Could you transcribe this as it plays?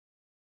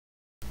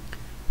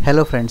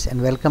Hello friends,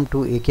 and welcome to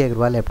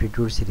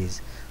AKAgarwalAptitude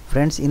series.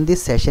 Friends, in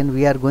this session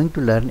we are going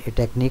to learn a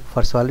technique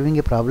for solving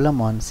a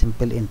problem on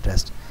simple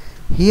interest.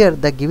 Here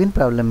the given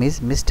problem is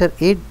Mr.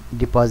 A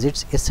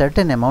deposits a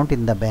certain amount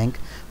in the bank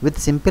with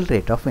simple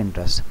rate of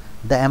interest.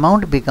 The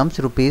amount becomes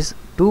rupees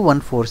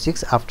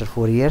 2146 after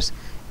 4 years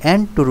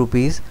and to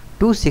rupees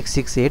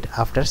 2668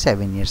 after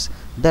 7 years.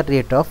 The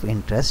rate of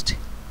interest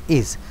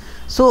is.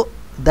 So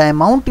the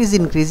amount is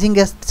increasing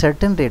at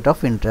certain rate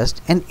of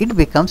interest and it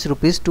becomes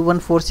rupees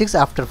 2146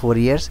 after 4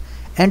 years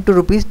and to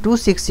rupees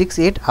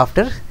 2668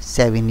 after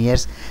 7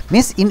 years.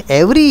 Means in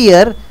every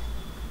year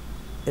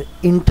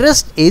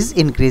interest is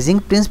increasing,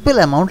 principal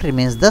amount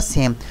remains the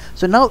same.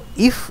 So now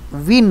if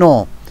we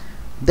know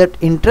that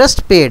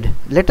interest paid,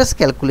 let us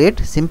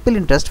calculate simple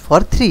interest for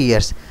 3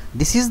 years.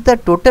 This is the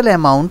total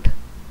amount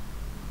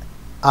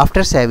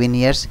after 7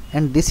 years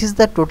and this is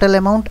the total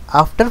amount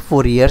after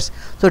 4 years.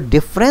 So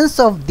difference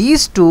of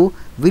these two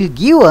will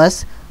give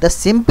us the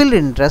simple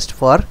interest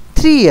for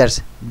 3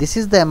 years. This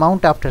is the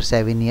amount after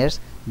 7 years,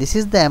 this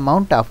is the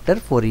amount after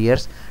 4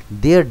 years.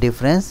 Their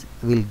difference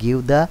will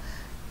give the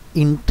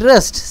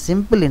interest,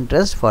 simple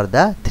interest for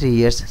the 3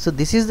 years. So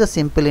this is the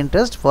simple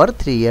interest for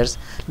 3 years.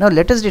 Now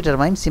let us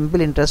determine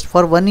simple interest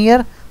for 1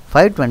 year.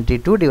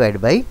 522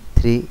 divided by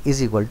 3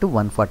 is equal to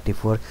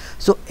 144.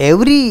 So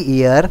every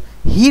year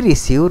he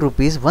receive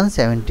rupees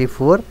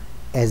 174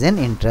 as an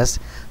interest.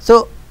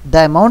 So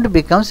the amount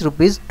becomes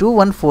rupees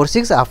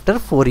 2146 after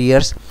 4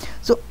 years.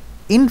 So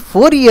in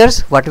 4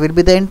 years what will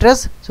be the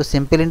interest? So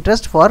simple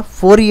interest for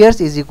 4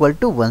 years is equal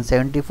to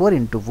 174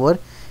 into 4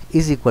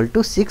 is equal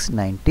to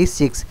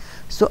 696.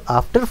 So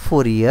after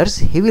 4 years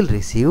he will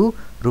receive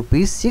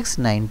rupees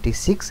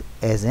 696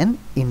 as an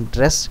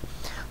interest.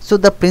 So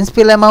the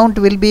principal amount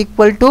will be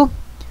equal to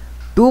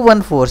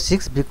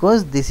 2146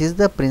 because this is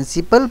the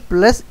principal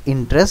plus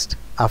interest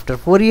after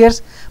 4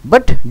 years,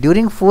 but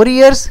during 4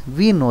 years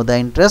we know the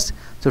interest.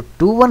 So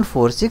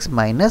 2146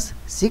 minus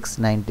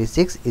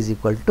 696 is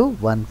equal to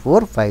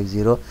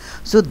 1450.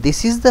 So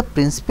this is the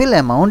principal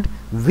amount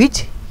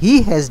which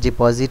he has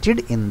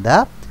deposited in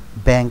the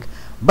bank,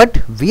 but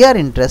we are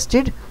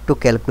interested to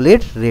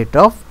calculate rate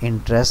of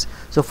interest.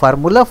 So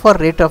formula for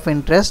rate of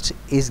interest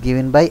is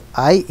given by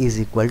I is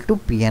equal to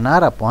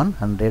PNR upon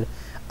 100.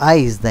 I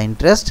is the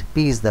interest,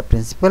 P is the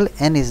principal,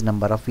 N is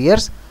number of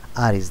years,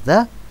 R is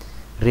the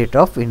rate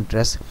of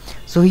interest.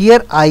 So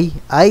here I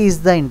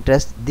is the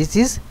interest, this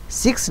is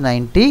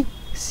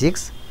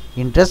 696.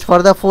 Interest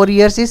for the 4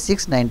 years is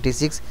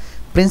 696.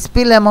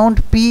 Principal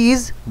amount P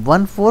is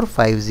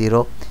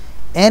 1450.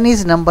 N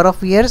is number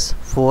of years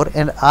 4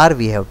 and R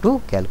we have to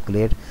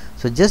calculate.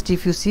 So just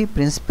if you see,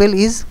 principal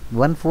is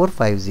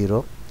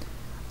 1450,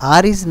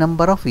 R is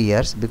number of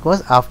years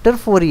because after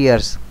 4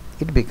 years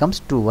it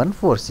becomes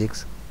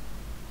 2146.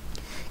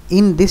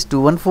 In this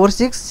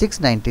 2146,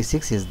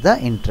 696 is the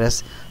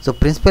interest. So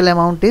principal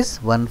amount is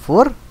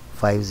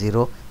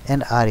 1450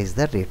 and R is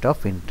the rate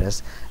of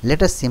interest.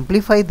 Let us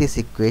simplify this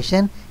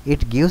equation.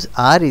 It gives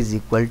R is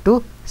equal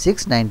to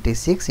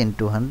 696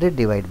 into 100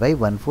 divided by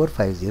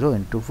 1450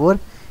 into 4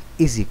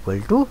 is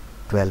equal to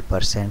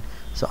 12%.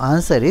 So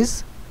answer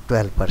is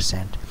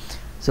 12%.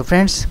 So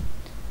friends,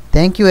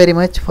 thank you very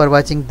much for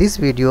watching this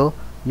video.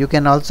 You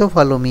can also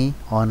follow me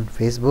on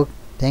Facebook.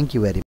 Thank you very much.